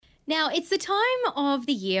Now, it's the time of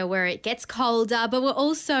the year where it gets colder, but we're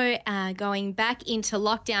also going back into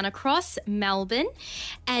lockdown across Melbourne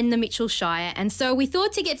and the Mitchell Shire. And so we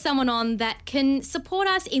thought to get someone on that can support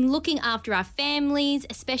us in looking after our families,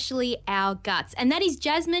 especially our guts. And that is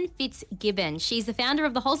Jasmine Fitzgibbon. She's the founder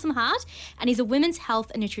of The Wholesome Heart and is a women's health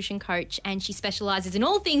and nutrition coach. And she specialises in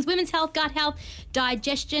all things women's health, gut health,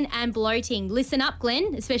 digestion and bloating. Listen up,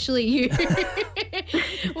 Glenn, especially you.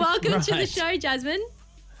 Welcome to the show, Jasmine.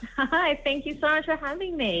 Hi, thank you so much for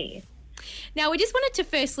having me. Now, we just wanted to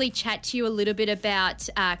firstly chat to you a little bit about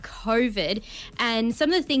COVID and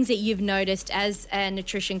some of the things that you've noticed as a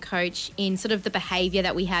nutrition coach in sort of the behaviour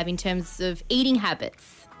that we have in terms of eating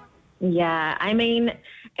habits. Yeah, I mean,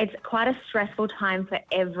 it's quite a stressful time for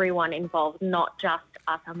everyone involved, not just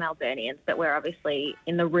us, our Melburnians, but we're obviously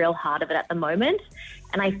in the real heart of it at the moment.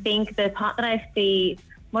 And I think the part that I see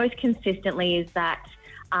most consistently is that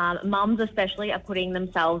mums especially are putting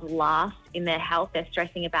themselves last in their health. They're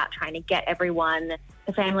stressing about trying to get everyone,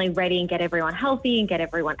 the family ready and get everyone healthy and get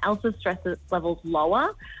everyone else's stress levels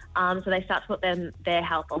lower. So they start to put their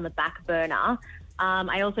health on the back burner.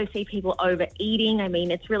 I also see people overeating. I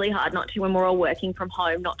mean, it's really hard not to, when we're all working from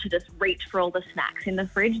home, not to just reach for all the snacks in the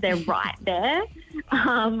fridge. They're right there.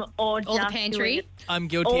 Or all just the pantry. I'm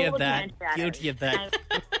guilty of that. Guilty of that.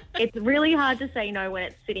 It's really hard to say no when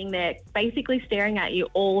it's sitting there basically staring at you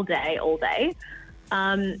all day.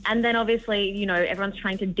 And then obviously, you know, everyone's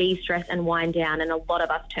trying to de-stress and wind down, and a lot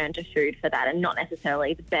of us turn to food for that and not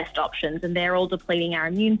necessarily the best options. And they're all depleting our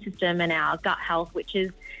immune system and our gut health, which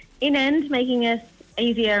is in end making us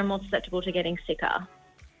easier and more susceptible to getting sicker.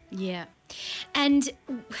 Yeah. And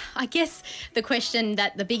I guess the question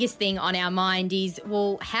that the biggest thing on our mind is,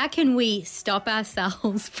 well, how can we stop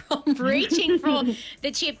ourselves from reaching for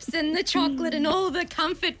the chips and the chocolate and all the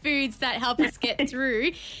comfort foods that help us get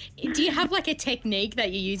through? Do you have like a technique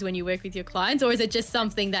that you use when you work with your clients, or is it just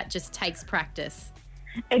something that just takes practice?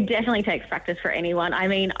 It definitely takes practice for anyone. I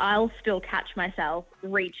mean, I'll still catch myself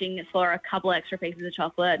reaching for a couple extra pieces of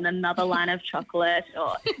chocolate and another line of chocolate,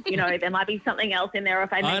 or, you know, there might be something else in there. Or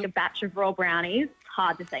if I make a batch of raw brownies,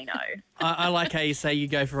 hard to say no. I like how you say you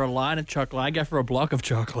go for a line of chocolate. I go for a block of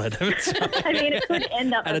chocolate. I mean, it could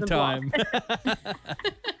end up at as a a time. block.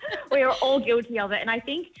 We are all guilty of it. And I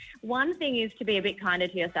think one thing is to be a bit kinder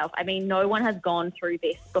to yourself. I mean, no one has gone through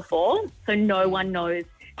this before, so no one knows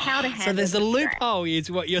how to handle. So there's a loophole, is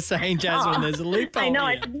what you're saying, Jasmine. There's a loophole. I know,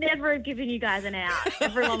 here. I should never have given you guys an out.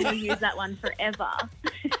 Everyone will use that one forever.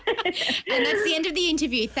 And that's the end of the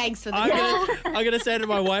interview. Thanks for the I'm gonna say to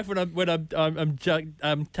my wife when I'm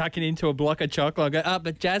tucking into a block of chocolate, I go,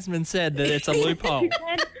 but Jasmine said that it's a loophole.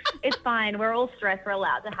 It's fine. We're all stressed. We're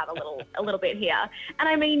allowed to have a little bit here. And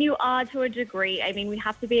I mean, you are to a degree. I mean, we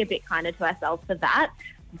have to be a bit kinder to ourselves for that.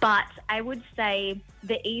 But I would say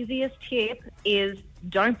the easiest tip is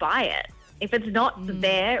don't buy it. If it's not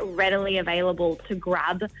there readily available to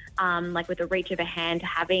grab, like with the reach of a hand,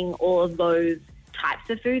 having all of those types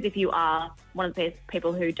of foods, if you are one of those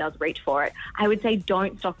people who does reach for it, I would say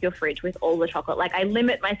don't stock your fridge with all the chocolate. Like, I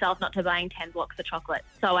limit myself not to buying 10 blocks of chocolate,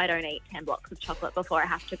 so I don't eat 10 blocks of chocolate before I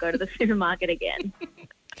have to go to the supermarket again.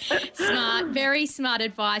 Smart, very smart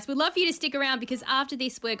advice. We'd love for you to stick around, because after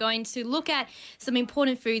this we're going to look at some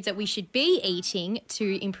important foods that we should be eating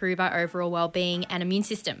to improve our overall well-being and immune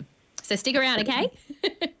system. So stick around, okay?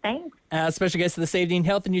 Thanks. Our special guest this evening,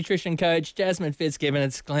 health and nutrition coach Jasmine Fitzgibbon.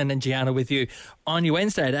 It's Glenn and Gianna with you on your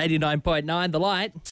Wednesday at 89.9 The Light.